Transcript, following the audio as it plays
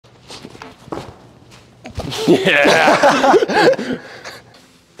Yeah.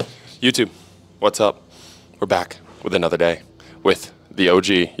 YouTube, what's up? We're back with another day with the OG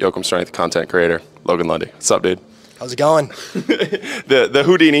Yoakum Strength content creator, Logan Lundy. What's up, dude? How's it going? the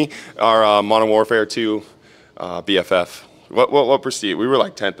Houdini, our Modern Warfare 2 BFF. What prestige? We were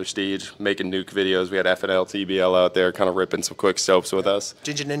like 10th prestige, making nuke videos. We had FNL, TBL out there, kind of ripping some quick soaps with us.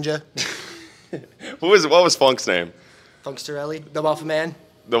 Ginger Ninja. What was Funk's name? Funksterelli. The Muffin Man.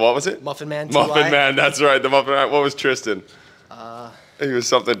 The what was it? Muffin Man. Muffin Man. That's right. The Muffin Man. What was Tristan? He was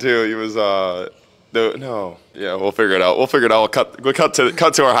something too. He was no. Yeah, we'll figure it out. We'll cut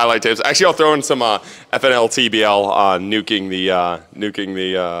to our highlight tapes. Actually, I'll throw in some FNL, TBL on nuking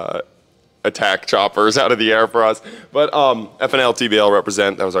the attack choppers out of the air for us. But FNL, TBL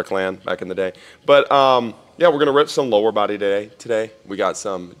represent. That was our clan back in the day. But yeah, we're gonna rip some lower body today. We got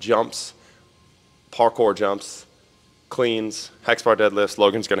some jumps, parkour jumps, cleans, hex bar deadlifts.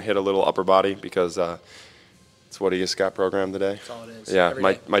 Logan's gonna hit a little upper body because it's what he just got programmed today. That's all it is. Yeah,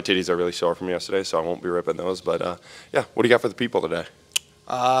 my titties are really sore from yesterday, so I won't be ripping those. But yeah, what do you got for the people today?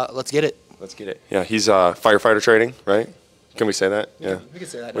 Let's get it. Let's get it. Yeah, he's firefighter training, right? Can we say that? Yeah, we can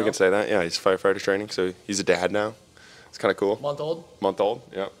say that. We can say that. Yeah, he's firefighter training, so he's a dad now. It's kind of cool. Month old. Month old.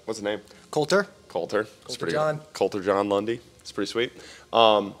 Yeah. What's his name? Coulter. Coulter. Coulter John. Coulter John Lundy. It's pretty sweet.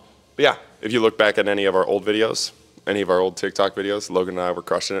 But yeah, if you look back at any of our old videos, any of our old TikTok videos, Logan and I were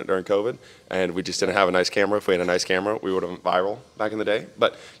crushing it during COVID, and we just didn't have a nice camera. If we had a nice camera, we would have went viral back in the day.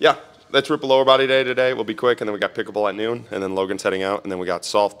 But yeah, let's rip a lower body day today. We'll be quick, and then we got pickleball at noon, and then Logan's heading out, and then we got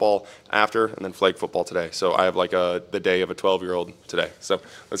softball after, and then flag football today. So I have like the day of a 12-year-old today. So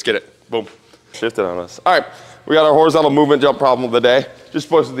let's get it. Boom. Shifted on us. All right, we got our horizontal movement jump problem of the day. Just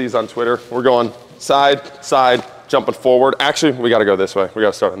posted these on Twitter. We're going side, side, jumping forward. Actually, we got to go this way. We got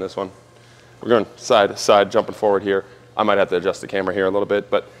to start on this one. We're going side, side, jumping forward here. I might have to adjust the camera here a little bit,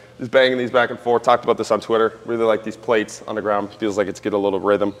 but just banging these back and forth. Talked about this on Twitter. Really like these plates on the ground. Feels like it's get a little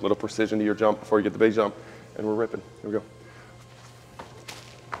rhythm, a little precision to your jump before you get the big jump. And we're ripping. Here we go.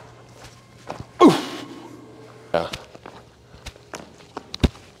 Ooh. Yeah.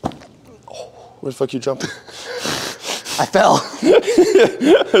 Oh, where the fuck you jumping? I fell.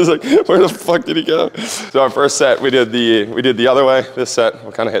 I was like, where the fuck did he go? So our first set, we did the other way. This set,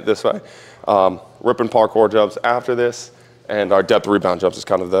 we'll kind of hit this way. Ripping parkour jumps after this, and our depth rebound jumps is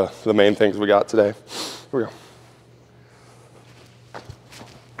kind of the main things we got today. Here we go.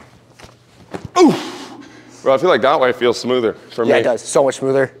 Ooh! Bro, I feel like that way feels smoother for me. Yeah, it does. So much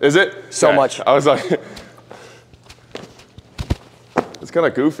smoother. Is it? So much. I was like, it's kind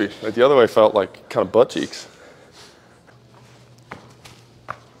of goofy. Like the other way felt like kind of butt cheeks.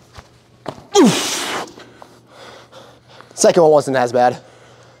 Oof. Second one wasn't as bad.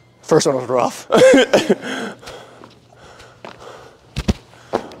 First one was rough.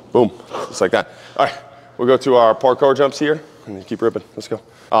 Boom, just like that. All right, we'll go to our parkour jumps here and then keep ripping. Let's go.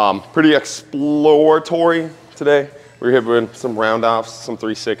 Pretty exploratory today. We're hitting some round-offs, some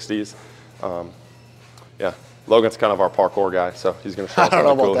 360s. Yeah, Logan's kind of our parkour guy, so he's gonna show us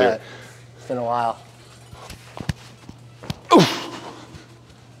something cool here. It's been a while. Oof.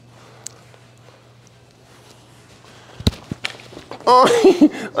 Oh,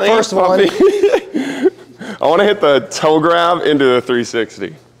 First one. I want to hit the toe grab into the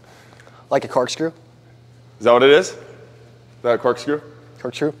 360. Like a corkscrew? Is that what it is? Is that a corkscrew?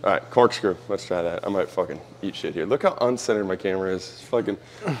 Corkscrew? All right, corkscrew. Let's try that. I might fucking eat shit here. Look how uncentered my camera is. It's fucking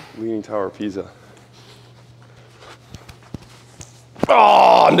Leaning Tower of Pisa.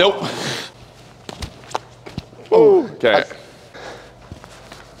 Oh, nope. Oh, okay.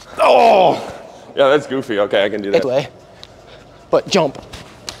 Oh, yeah, that's goofy. Okay, I can do that. Way. But jump.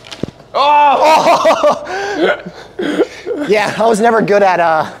 Oh! Yeah, I was never good at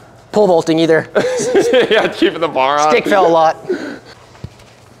pole vaulting either. Yeah, keeping the bar on. Stick fell a lot.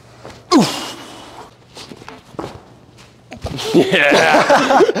 Oof.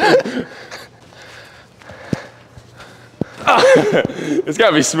 Yeah. It's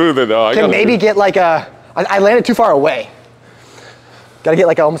gotta be smoother though. Can maybe get like I landed too far away. Gotta get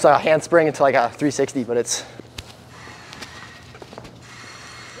like almost a handspring into like a 360, but it's.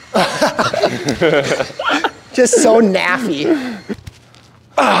 Just so naffy.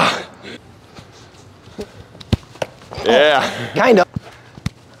 Yeah. Kind of.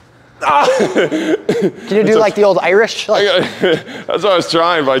 Can you do like the old Irish? Like, that's what I was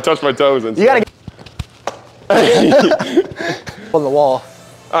trying, but I touched my toes and you gotta get on the wall.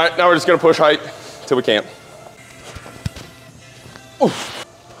 All right, now we're just gonna push height till we can't. Oof.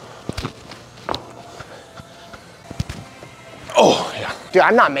 Oh, yeah. Dude,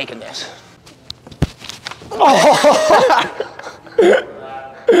 I'm not making this. Oh.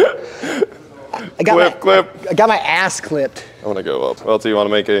 I got Clip. I got my ass clipped. I want to go up. Well, do you want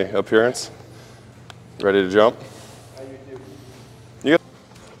to make an appearance? Ready to jump? You got...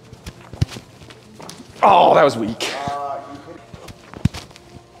 Oh, that was weak.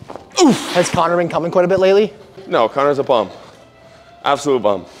 Oof. Has Connor been coming quite a bit lately? No, Connor's a bum. Absolute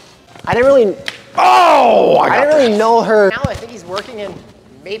bum. I didn't really. Oh! I didn't really know her. Now I think he's working in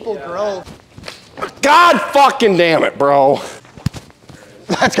Maple Grove. God fucking damn it, bro.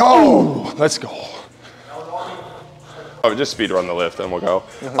 Let's go. Let's go. Oh, just speed run the lift and we'll go.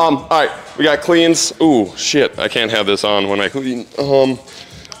 All right, we got cleans. Ooh, shit, I can't have this on when I clean. We'll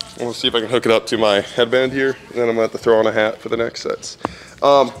see if I can hook it up to my headband here, and then I'm gonna have to throw on a hat for the next sets.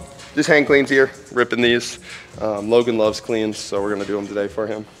 Just hang cleans here, ripping these. Logan loves cleans, so we're gonna do them today for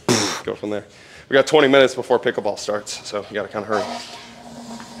him. Go from there. We got 20 minutes before pickleball starts, so you gotta kind of hurry.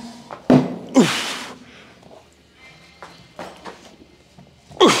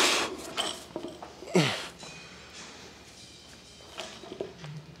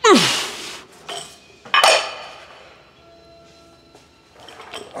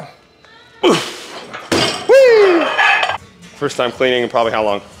 First time cleaning in probably how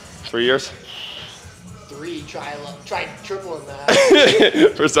long? 3 years? 3, try tripling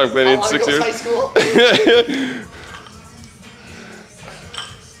that. First time cleaning in 6 years? High school.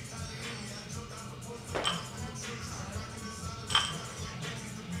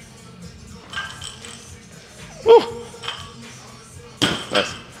 Woo.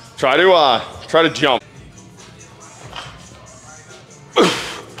 Nice. Try to jump.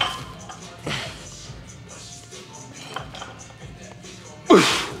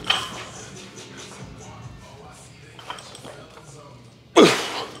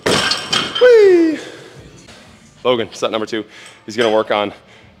 Logan, set number 2. He's gonna work on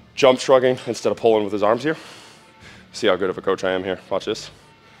jump shrugging instead of pulling with his arms here. See how good of a coach I am here. Watch this.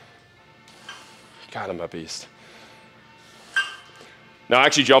 God, I'm a beast. Now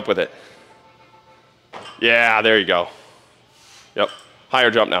actually jump with it. Yeah, there you go. Yep,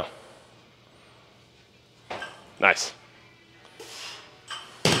 higher jump now. Nice.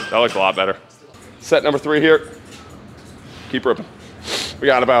 That looks a lot better. Set number 3 here. Keep ripping. We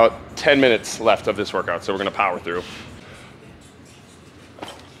got about 10 minutes left of this workout, so we're gonna power through.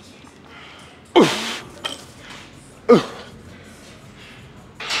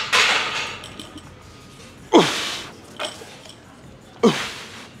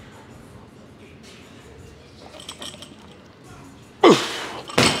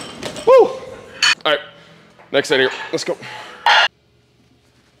 All right, next set here, let's go.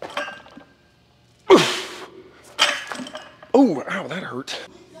 Oh, ow, that hurt.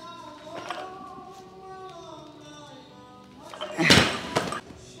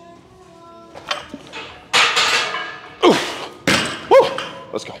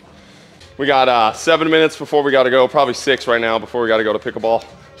 Let's go. We got 7 minutes before we gotta go, probably 6 right now before we gotta go to pickleball.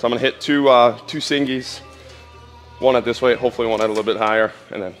 So I'm gonna hit two singies, one at this weight, hopefully one at a little bit higher,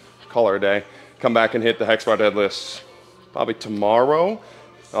 and then call her a day. Come back and hit the hex bar deadlifts probably tomorrow,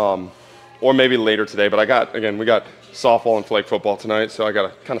 or maybe later today, but we got softball and flag football tonight, so I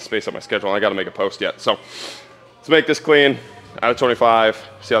gotta kind of space up my schedule, and I gotta make a post yet. So let's make this clean, out of 25,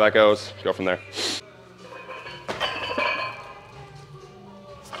 see how that goes, go from there.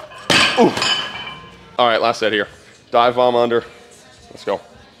 Ooh. All right, last set here. Dive bomb under, let's go.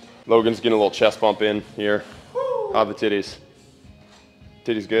 Logan's getting a little chest bump in here. How the titties?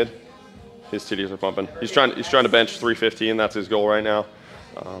 Titties good? His titties are pumping. He's trying to bench 315, that's his goal right now.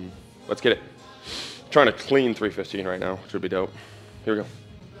 Let's get it. Trying to clean 315 right now, which would be dope. Here we go.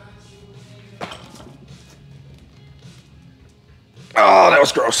 Oh, that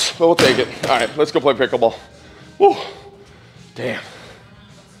was gross, but we'll take it. All right, let's go play pickleball. Woo. Damn.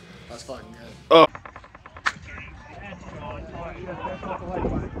 That's fucking good. Oh.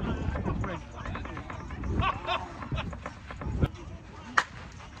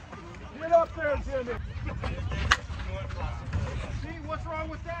 Get up there, Jimmy. See, what's wrong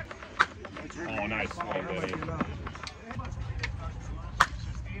with that? Oh, nice one, Benny.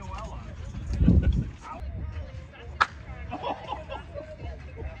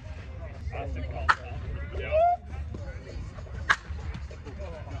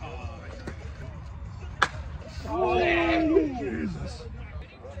 Oh, Jesus.